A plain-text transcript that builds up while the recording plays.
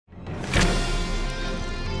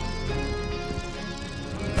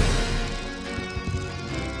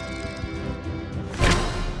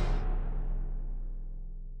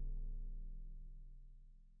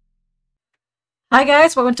Hi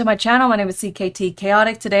guys, welcome to my channel. My name is CKT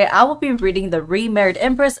Chaotic. Today I will be reading the Remarried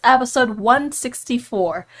Empress episode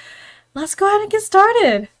 164. Let's go ahead and get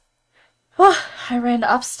started. I ran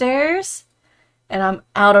upstairs and I'm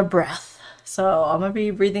out of breath. So I'm going to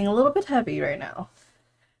be breathing a little bit heavy right now.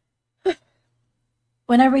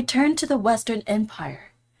 When I returned to the Western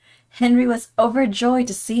Empire, Henry was overjoyed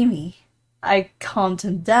to see me. I calmed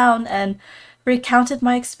him down and recounted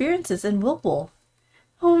my experiences in Wilbur.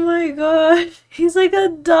 Oh my god, he's like a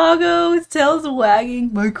doggo, his tail's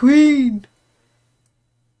wagging. My queen!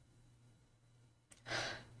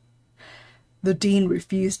 The dean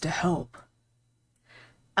refused to help.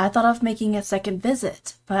 I thought of making a second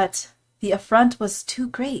visit, but the affront was too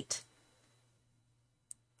great.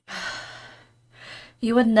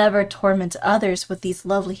 You would never torment others with these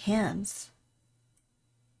lovely hands.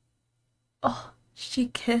 Oh, she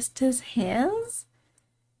kissed his hands?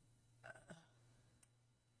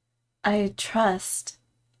 I trust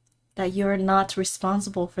that you are not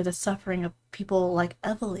responsible for the suffering of people like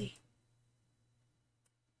Evely.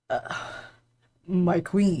 My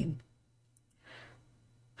queen.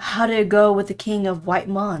 How did it go with the king of White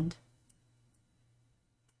Mond?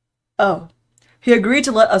 Oh, he agreed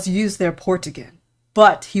to let us use their port again,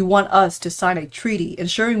 but he wants us to sign a treaty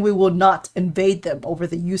ensuring we will not invade them over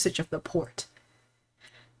the usage of the port.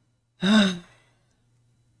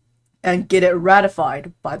 And get it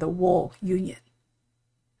ratified by the Wool Union.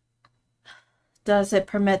 Does it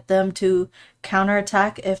permit them to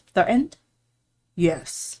counterattack if threatened?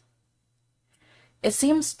 Yes. It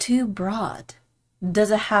seems too broad. Does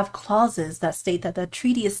it have clauses that state that the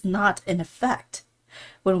treaty is not in effect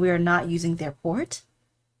when we are not using their port?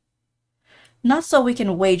 Not so we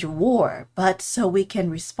can wage war, but so we can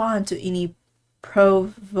respond to any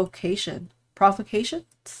provocations?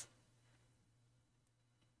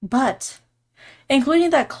 But including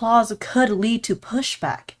that clause could lead to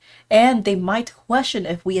pushback, and they might question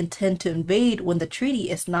if we intend to invade when the treaty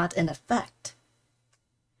is not in effect.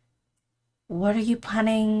 What are you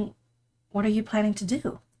planning to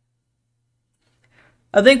do?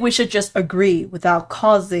 I think we should just agree without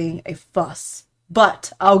causing a fuss,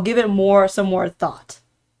 but I'll give it some more thought.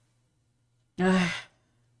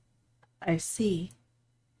 I see.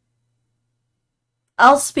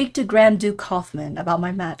 I'll speak to Grand Duke Kaufman about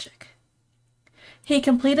my magic. He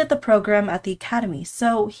completed the program at the academy,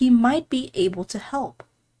 so he might be able to help.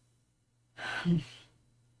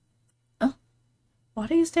 Oh, why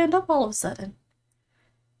do you stand up all of a sudden?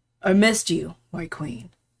 I missed you, my queen.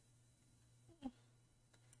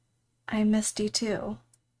 I missed you too.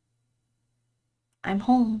 I'm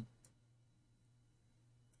home.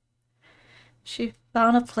 She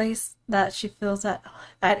found a place that she feels at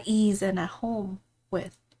ease and at home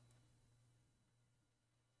with.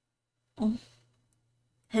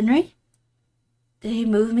 Henry? Did he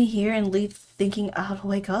move me here and leave thinking I'll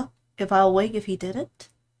wake up? If he didn't?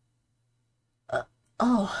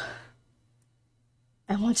 Oh.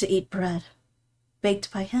 I want to eat bread. Baked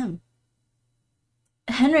by him.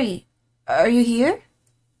 Henry, are you here?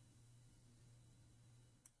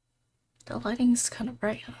 The lighting's kind of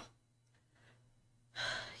bright, huh?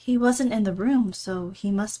 He wasn't in the room, so he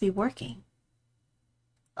must be working.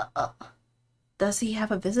 Does he have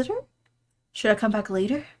a visitor? Should I come back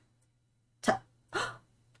later?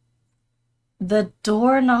 The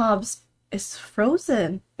doorknob is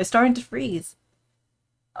frozen. It's starting to freeze.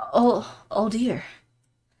 Oh dear.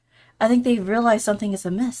 I think they realized something is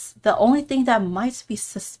amiss. The only thing that might be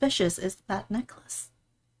suspicious is that necklace.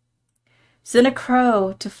 Send a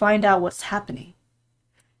crow to find out what's happening.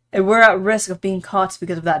 And we're at risk of being caught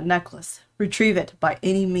because of that necklace. Retrieve it by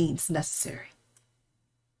any means necessary.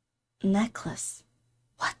 Necklace?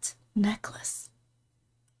 What necklace?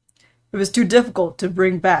 If it's too difficult to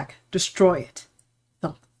bring back, destroy it.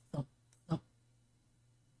 Thump, thump, thump.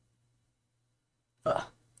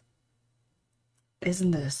 Isn't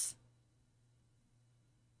this?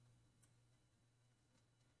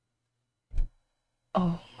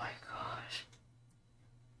 Oh my gosh.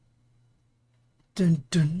 Dun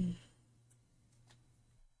dun.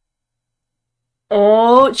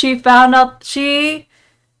 Oh, she found out. She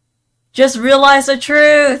just realized the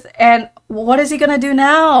truth. And what is he gonna do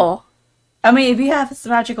now? I mean, if he has this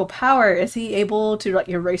magical power, is he able to like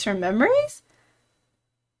erase her memories?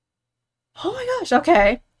 Oh my gosh,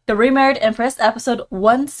 okay. The Remarried Empress, episode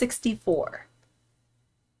 164.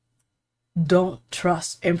 Don't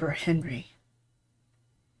trust Emperor Henry.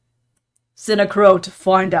 Send a crow to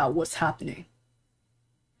find out what's happening.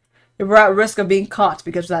 If we're at risk of being caught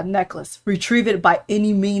because of that necklace, retrieve it by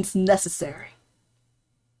any means necessary.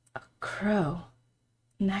 A crow.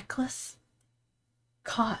 Necklace?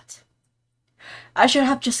 Caught. I should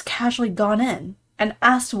have just casually gone in and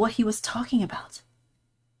asked what he was talking about.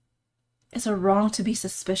 Is it wrong to be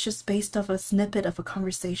suspicious based off a snippet of a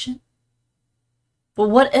conversation? But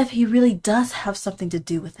what if he really does have something to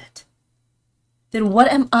do with it? Then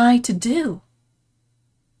what am I to do?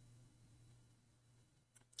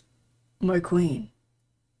 My queen,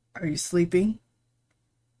 are you sleeping?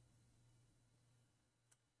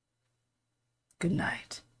 Good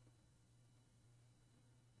night.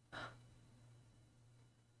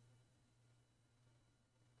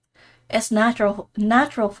 It's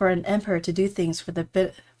natural for an emperor to do things for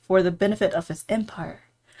the benefit of his empire.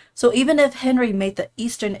 So even if Henry made the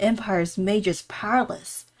Eastern Empire's mages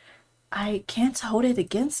powerless, I can't hold it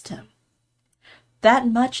against him. That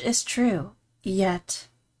much is true, yet,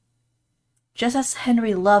 just as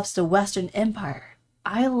Henry loves the Western Empire,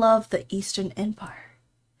 I love the Eastern Empire.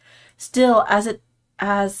 Still, as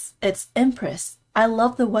its empress, I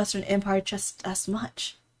love the Western Empire just as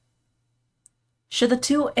much. Should the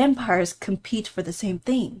two empires compete for the same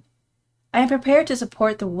thing, I am prepared to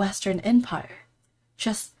support the Western Empire,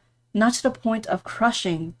 just not to the point of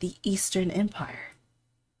crushing the Eastern Empire.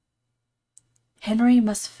 Henry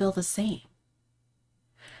must feel the same.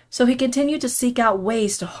 So he continued to seek out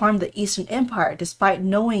ways to harm the Eastern Empire despite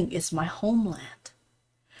knowing it's my homeland.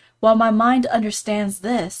 While my mind understands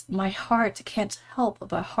this, my heart can't help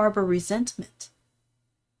but harbor resentment.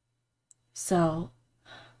 So,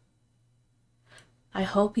 I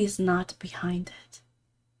hope he's not behind it.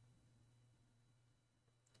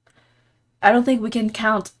 I don't think we can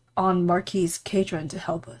count on Marquis Catron to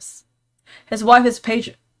help us. His wife is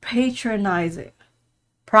prioritizing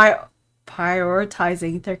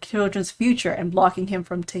their children's future and blocking him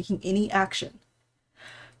from taking any action.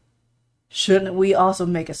 Shouldn't we also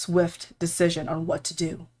make a swift decision on what to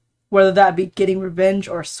do? Whether that be getting revenge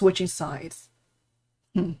or switching sides?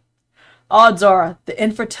 Odds are the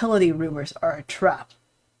infertility rumors are a trap.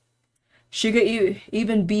 She could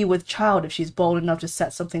even be with child if she's bold enough to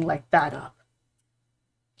set something like that up.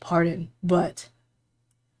 Pardon, but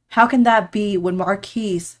how can that be when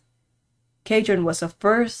Marquis Catron was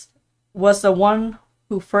the one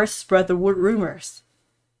who first spread the rumors?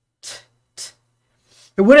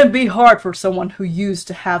 It wouldn't be hard for someone who used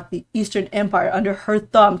to have the Eastern Empire under her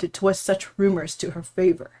thumb to twist such rumors to her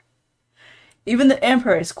favor. Even the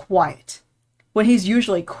Emperor is quiet, when he's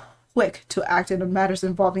usually quick to act in the matters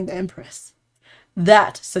involving the Empress.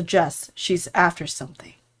 That suggests she's after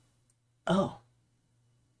something. Oh.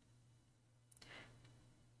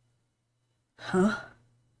 Huh?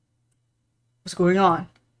 What's going on?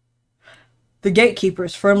 The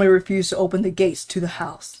gatekeepers firmly refuse to open the gates to the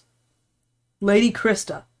house. Lady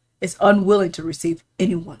Krista is unwilling to receive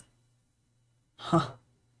anyone. Huh.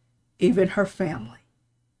 Even her family.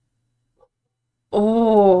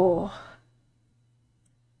 Oh.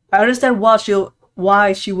 I understand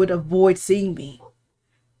why she would avoid seeing me.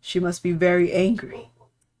 She must be very angry.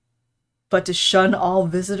 But to shun all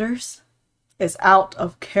visitors is out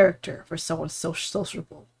of character for someone so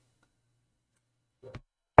sociable.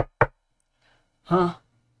 Huh?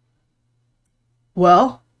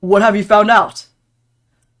 Well, what have you found out?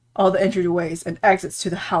 All the entryways and exits to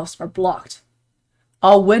the house are blocked.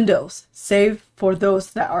 All windows, save for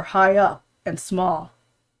those that are high up and small,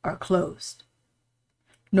 are closed.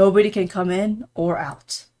 Nobody can come in or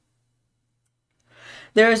out.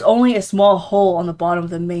 There is only a small hole on the bottom of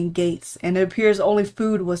the main gates, and it appears only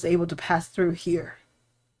food was able to pass through here.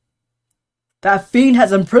 That fiend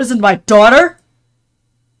has imprisoned my daughter?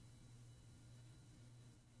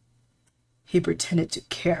 He pretended to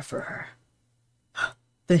care for her.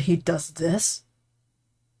 Then he does this?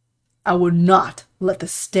 I will not let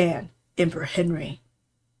this stand, Emperor Henry.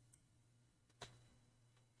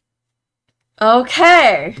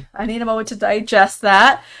 Okay, I need a moment to digest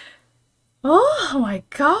that. Oh my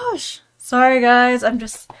gosh. Sorry guys,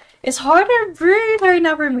 it's hard to breathe right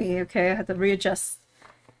now for me. Okay, I have to readjust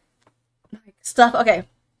stuff. Okay,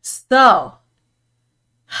 so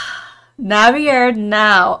Navier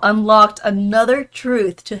now unlocked another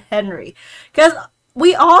truth to Henry. Because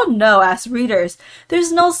we all know as readers,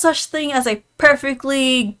 there's no such thing as a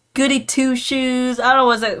perfectly goody two-shoes. I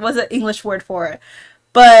don't know what's an English word for it.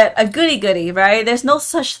 But a goody-goody, right? There's no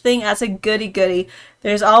such thing as a goody-goody.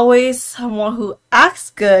 There's always someone who acts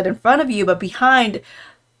good in front of you, but behind,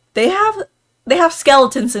 they have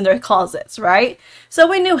skeletons in their closets, right? So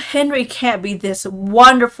we knew Henry can't be this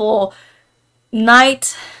wonderful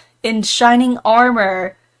knight in shining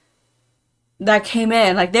armor that came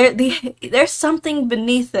in. Like there's something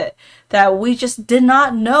beneath it that we just did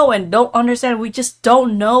not know and don't understand. We just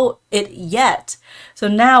don't know it yet. So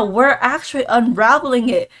now we're actually unraveling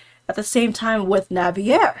it at the same time with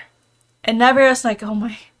Navier. And Navier is like, oh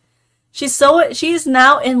my, she's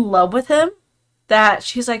now in love with him that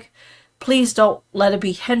she's like, please don't let it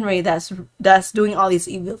be Henry that's doing all these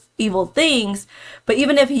evil things. But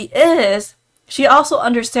even if he is, she also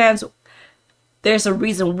understands there's a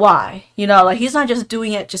reason why. You know, like he's not just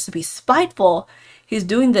doing it just to be spiteful. He's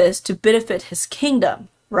doing this to benefit his kingdom,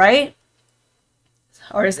 right?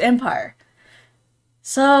 Or his empire.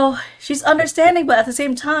 So she's understanding, but at the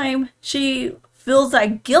same time, she feels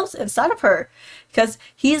that guilt inside of her because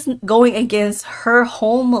he's going against her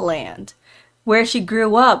homeland where she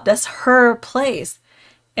grew up. That's her place.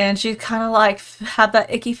 And she kind of like had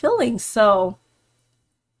that icky feeling. So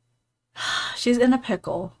she's in a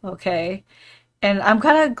pickle, okay? And I'm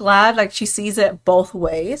kind of glad like she sees it both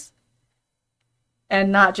ways.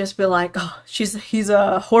 And not just be like, oh, he's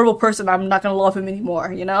a horrible person, I'm not going to love him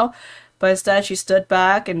anymore, you know? But instead she stood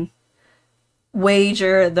back and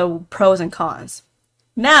wagered the pros and cons.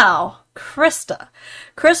 Now, Krista.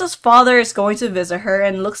 Krista's father is going to visit her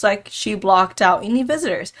and looks like she blocked out any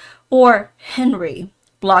visitors. Or Henry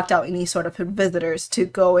blocked out any sort of visitors to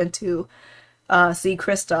go into see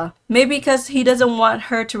Krista. Maybe because he doesn't want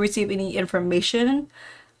her to receive any information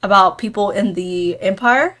about people in the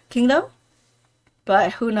Empire Kingdom.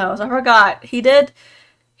 But who knows? I forgot. He did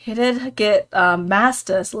get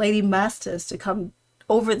Mastis, Lady Mastis, to come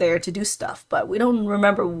over there to do stuff, but we don't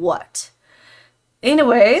remember what.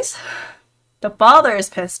 Anyways, the father is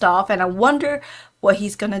pissed off, and I wonder what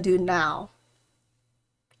he's gonna do now.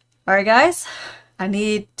 Alright guys, I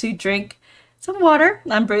need to drink some water.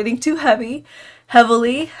 I'm breathing too heavily.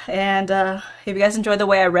 And if you guys enjoyed the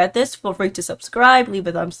way I read this, feel free to subscribe, leave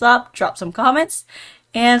a thumbs up, drop some comments,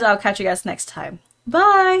 and I'll catch you guys next time.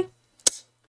 Bye!